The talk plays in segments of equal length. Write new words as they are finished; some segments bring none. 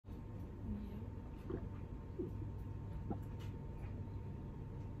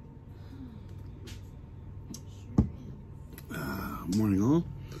Morning all,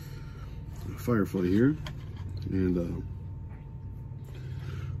 Firefly here, and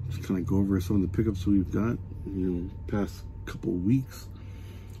just kind of go over some of the pickups we've got, past couple weeks,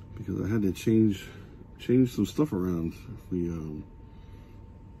 because I had to change some stuff around. We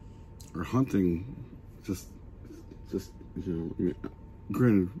are hunting, just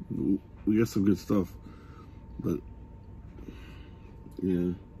granted, we got some good stuff, but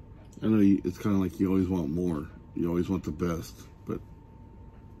yeah, I know it's kind of like you always want more, you always want the best, but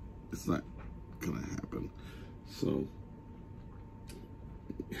it's not gonna happen. So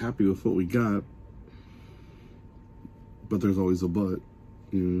happy with what we got, but there's always a but,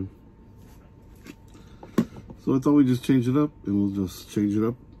 So I thought we'd just change it up, and we'll just change it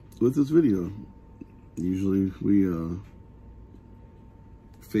up with this video. Usually we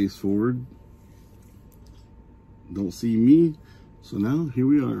face forward, don't see me. So now here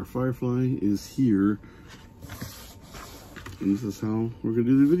we are, Firefly is here, and this is how we're gonna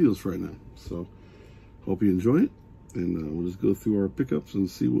do the videos right now. So hope you enjoy it, and we'll just go through our pickups and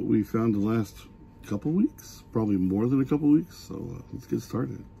see what we found the last couple weeks, probably more than a couple weeks. So let's get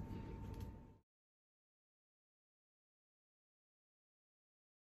started.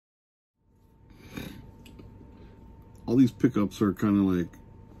 All these pickups are kind of like,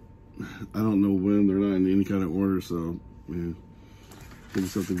 I don't know when, they're not in any kind of order, so yeah, we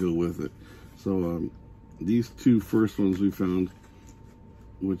just have to go with it. So these two first ones we found,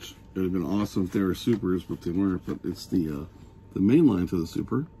 which it would have been awesome if they were supers, but they weren't. But it's the main line to the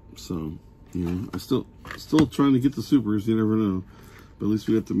super. So I still trying to get the supers. You never know, but at least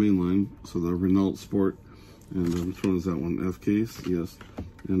we got the main line. So the Renault Sport, and which one is that one? F case, yes.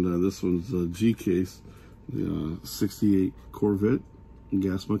 And this one's G case, the 68 Corvette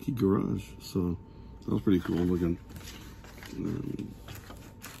Gas Monkey Garage. So that was pretty cool looking.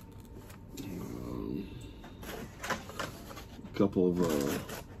 A couple of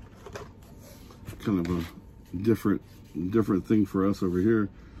kind of a different thing for us over here.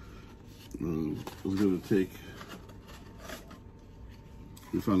 I was going to take.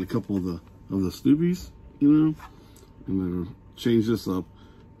 We found a couple of the Snoopies, and then change this up.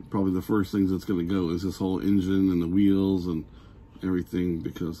 Probably the first things that's going to go is this whole engine and the wheels and everything,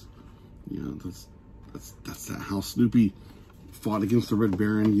 because that's how Snoopy fought against the Red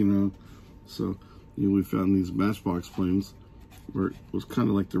Baron, So we found these Matchbox planes where it was kind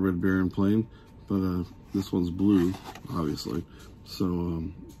of like the Red Baron plane, but this one's blue, obviously. So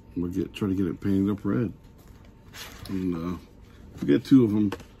we'll try to get it painted up red, and we got two of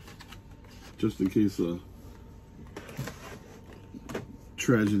them just in case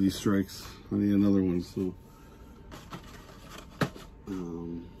tragedy strikes. I need another one. So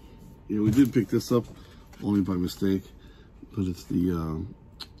we did pick this up only by mistake, but it's the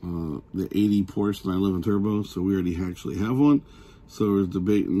 80 Porsche 911 Turbo. So we already actually have one. So we're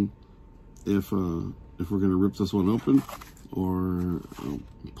debating if we're gonna rip this one open or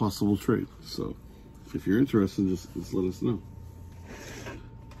possible trade. So if you're interested, just let us know.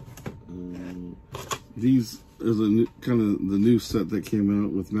 These is a kind of the new set that came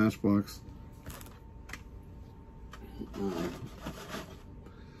out with Matchbox.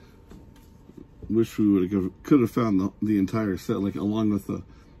 Wish we could have found the entire set, like along with the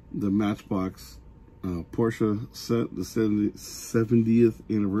Matchbox Porsche set, the 70th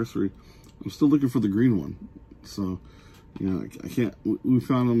anniversary. I'm still looking for the green one, so I can't. We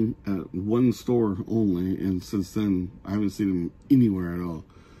found them at one store only, and since then I haven't seen them anywhere at all.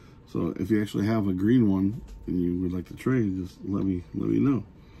 So if you actually have a green one and you would like to trade, just let me know.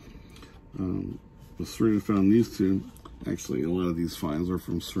 Serena found these two. Actually, a lot of these finds are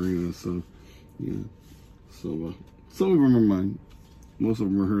from Serena, so so some of them are mine, most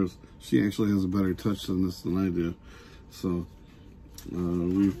of them are hers. She actually has a better touch than this than I do. So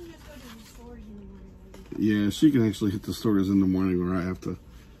yeah, she can actually hit the stores in the morning where I have to.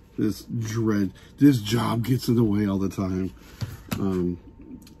 This job gets in the way all the time.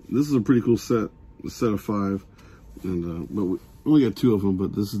 This is a pretty cool set, a set of 5, and but we only got 2 of them.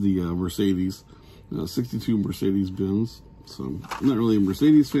 But this is the Mercedes, 62 Mercedes Benz. So I'm not really a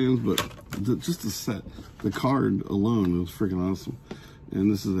Mercedes fan, but just the set, the card alone was freaking awesome. And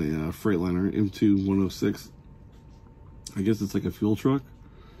this is a Freightliner M2 106. I guess it's like a fuel truck.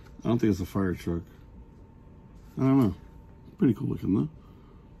 I don't think it's a fire truck. I don't know. Pretty cool looking though.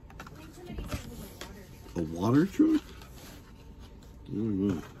 A water truck? Oh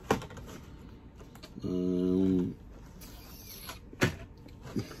my God.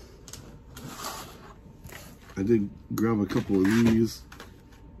 I did grab a couple of these.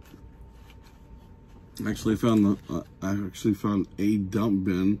 I actually found a dump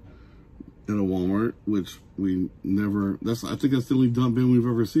bin at a Walmart, which we never, I think that's the only dump bin we've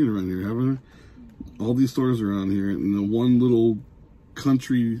ever seen around here, haven't we? All these stores around here, and the one little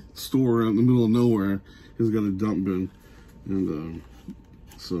country store out in the middle of nowhere has got a dump bin. And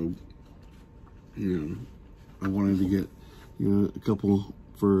so, you know, I wanted to get, you know, a couple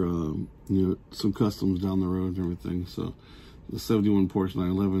for, you know, some customs down the road and everything. So the 71 Porsche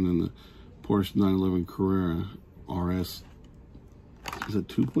 911 and the Porsche 911 Carrera RS, is that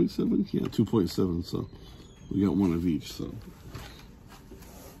 2.7? Yeah, 2.7. So we got one of each. So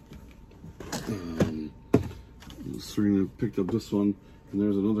Serena picked up this one, and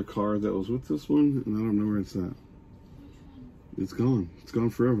there's another car that was with this one, and I don't know where it's at. It's gone. It's gone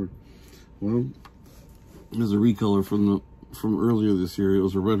forever. Well, there's a recolor from earlier this year. It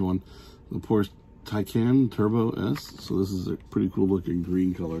was a red one, the Porsche Taycan Turbo S. So this is a pretty cool looking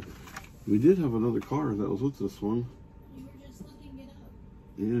green color. We did have another car that was with this one. You were just looking it up.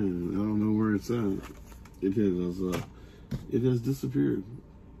 Yeah, I don't know where it's at. It has disappeared.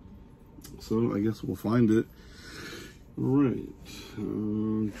 So I guess we'll find it. All right,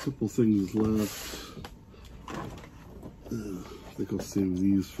 a couple things left. I think I'll save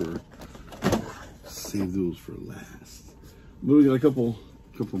those for last. But we got a couple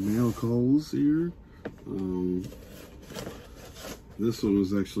mail calls here. This one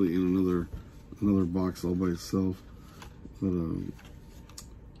was actually in another box all by itself, but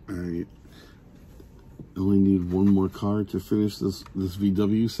I only need one more card to finish this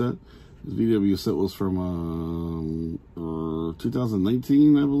VW set. This VW set was from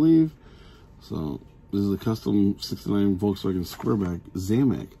 2019, I believe. So this is a custom 69 Volkswagen Squareback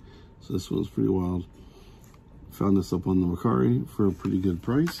Zamac. So this one's pretty wild. Found this up on the Mercari for a pretty good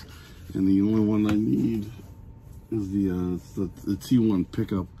price. And the only one I need is the T1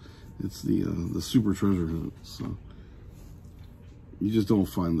 pickup. It's the Super Treasure Hunt. So you just don't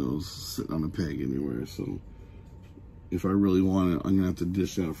find those sitting on a peg anywhere. So if I really want it, I'm gonna have to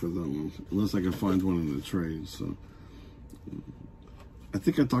dish out for that one, unless I can find one in the trade. So I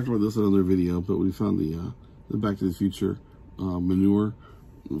think I talked about this in another video, but we found the Back to the Future manure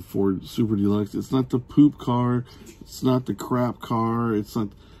Ford Super Deluxe. It's not the poop car. It's not the crap car. It's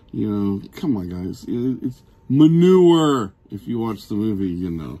not, you know, come on guys. It's manure. If you watch the movie,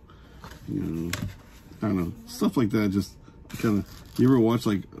 you know, I don't know, stuff like that. Just kind of, you ever watch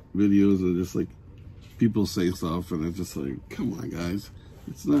like videos of just like people say stuff and it's just like, come on guys.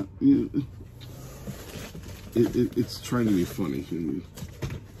 It's not, you know, it's trying to be funny.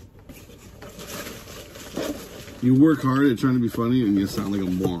 You work hard at trying to be funny and you sound like a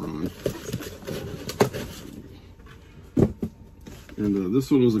moron. And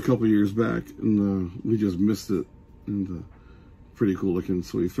this one was a couple years back, and we just missed it. And pretty cool looking,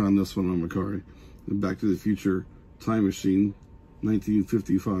 so we found this one on Mercari. The Back to the Future Time Machine,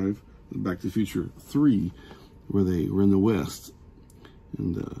 1955. The Back to the Future 3, where they were in the West.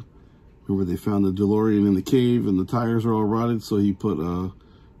 And remember, they found the DeLorean in the cave, and the tires are all rotted, so he put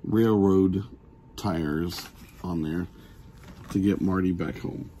railroad tires on there to get Marty back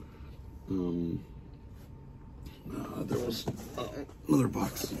home. There was another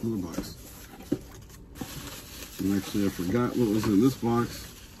box. And actually, I forgot what was in this box.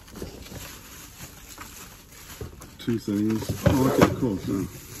 Two things. Oh, okay, cool. So,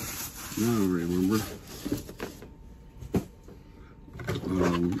 now I remember.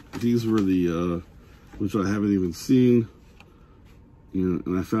 These were the, which I haven't even seen. You know,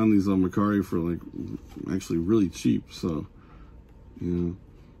 and I found these on Mercari for like actually really cheap. So, you know,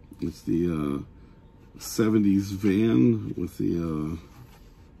 it's the 70s van with the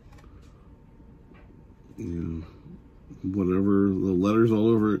you know, whatever, the letters all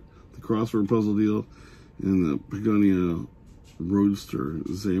over it, the crossword puzzle deal, and the Pagonia Roadster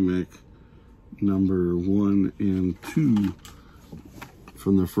Zamac number 1 and 2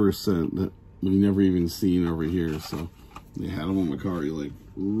 from the first set that we never even seen over here. So they had them on Mercari like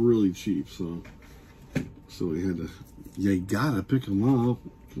really cheap. So we had to, you gotta pick them up.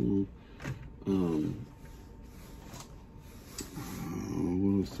 What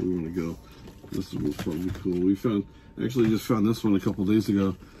else do we want to go? This one was probably cool. We actually just found this one a couple days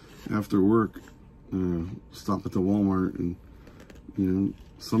ago after work. Stop at the Walmart, and you know,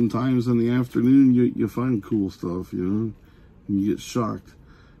 sometimes in the afternoon you find cool stuff, you know, and you get shocked.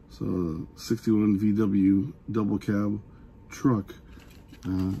 So 61 VW double cab truck.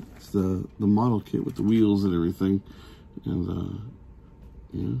 It's the model kit with the wheels and everything, and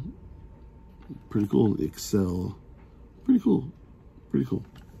yeah, pretty cool. Excel, pretty cool.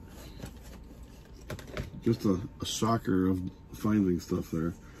 Just a shocker of finding stuff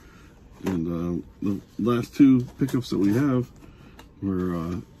there. And the last two pickups that we have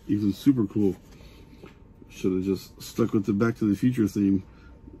were even super cool. Should have just stuck with the Back to the Future theme,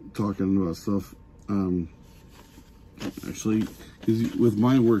 talking about stuff. Actually, because with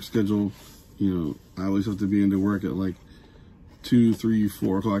my work schedule, you know, I always have to be into work at like 2, 3,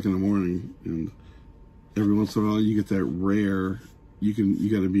 4 o'clock in the morning, and every once in a while you get that rare, you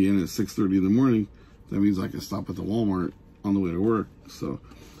got to be in at 6:30 in the morning. That means I can stop at the Walmart on the way to work. So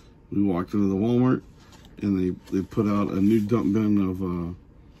we walked into the Walmart, and they put out a new dump bin of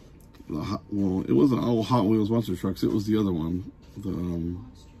well, it wasn't all Hot Wheels monster trucks. It was the other one, the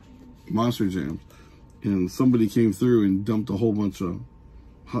Monster Jams. And somebody came through and dumped a whole bunch of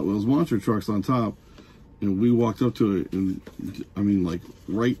Hot Wheels monster trucks on top, and we walked up to it, and I mean, like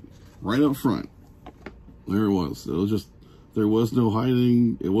right up front, there it was. It was just, there was no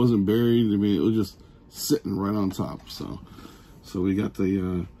hiding. It wasn't buried. I mean, it was just sitting right on top. So we got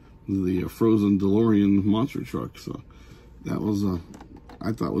the frozen DeLorean monster truck. So that was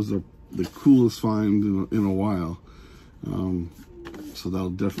I thought was the coolest find in a while. So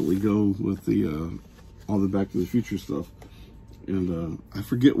that'll definitely go with the all the Back to the Future stuff. And I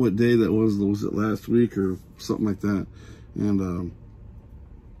forget what day that was. Was it last week or something like that? And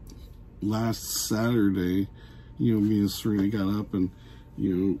last Saturday, you know, me and Serena got up and,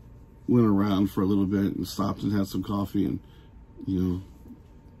 you know, went around for a little bit and stopped and had some coffee, and, you know,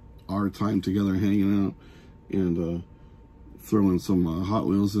 our time together hanging out, and throwing some Hot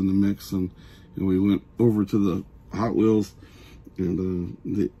Wheels in the mix, and we went over to the Hot Wheels, and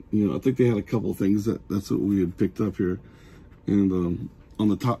you know, I think they had a couple things that's what we had picked up here, and on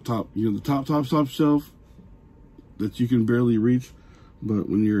the top, you know, the top shelf that you can barely reach, but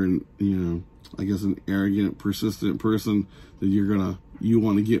when you're in, you know, I guess an arrogant, persistent person, that you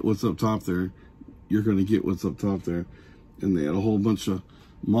want to get what's up top there, you're gonna get what's up top there. And they had a whole bunch of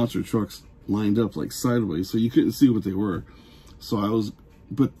monster trucks lined up like sideways, so you couldn't see what they were. So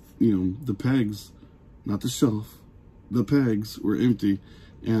but you know, the pegs, not the shelf, the pegs were empty,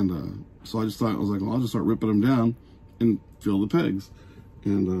 and so I was like, well, I'll just start ripping them down and fill the pegs.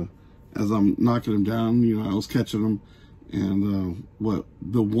 And as I'm knocking them down, you know, I was catching them, and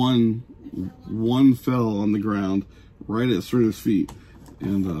the one fell on the ground right at Serena's feet,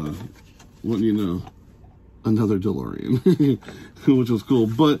 and wouldn't you know, another DeLorean, which was cool.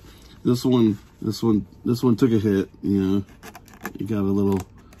 But this one took a hit. You know, it got a little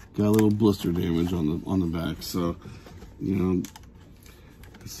blister damage on the back. So, you know,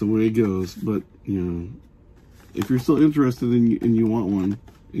 it's the way it goes. But you know, if you're still interested and you want one,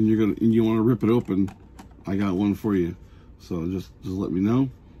 and you want to rip it open, I got one for you. So just let me know.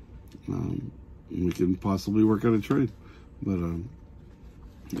 We can possibly work out a trade. But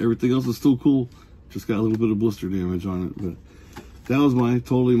everything else is still cool. Just got a little bit of blister damage on it. But that was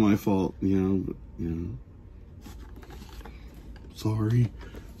totally my fault, you know. But, you know, sorry.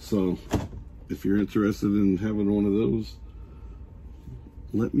 So if you're interested in having one of those,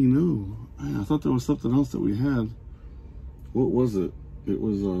 let me know. I thought there was something else that we had. What was it? It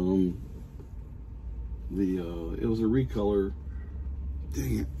was it was a recolor.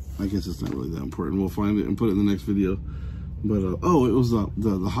 Dang it. I guess it's not really that important. We'll find it and put it in the next video. But oh, it was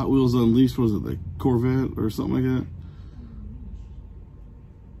the Hot Wheels Unleashed. Was it the Corvette or something like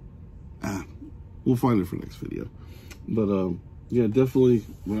that? We'll find it for next video. But yeah, definitely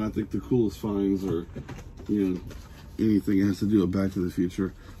when I think the coolest finds are, you know, anything that has to do with Back to the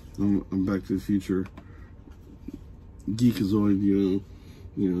Future. I'm Back to the Future geekazoid, you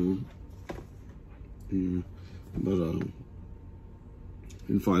know. But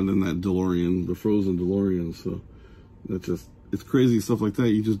and finding that DeLorean, the frozen DeLorean, so that it's crazy stuff like that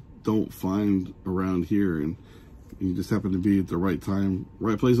you just don't find around here, and you just happen to be at the right time,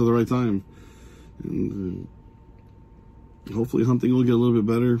 right place at the right time, and hopefully hunting will get a little bit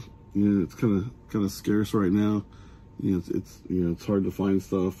better. You know, it's kind of scarce right now. You know, it's hard to find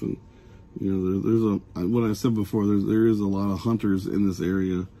stuff, and you know, there's what I said before. There is a lot of hunters in this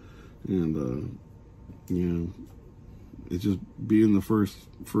area, and you know, it's just being the first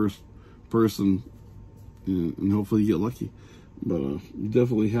person, and hopefully you get lucky. But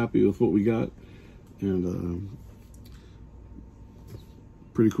definitely happy with what we got, and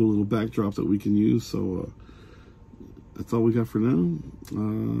pretty cool little backdrop that we can use. So that's all we got for now.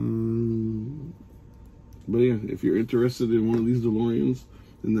 But yeah, if you're interested in one of these DeLoreans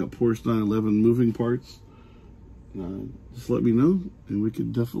and that Porsche 911 moving parts, just let me know, and we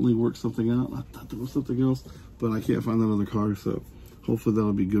could definitely work something out. I thought there was something else, but I can't find that other car, so hopefully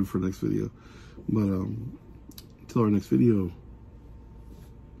that'll be good for next video. But until our next video,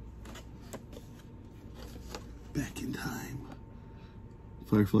 back in time.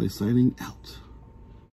 Firefly sighting out.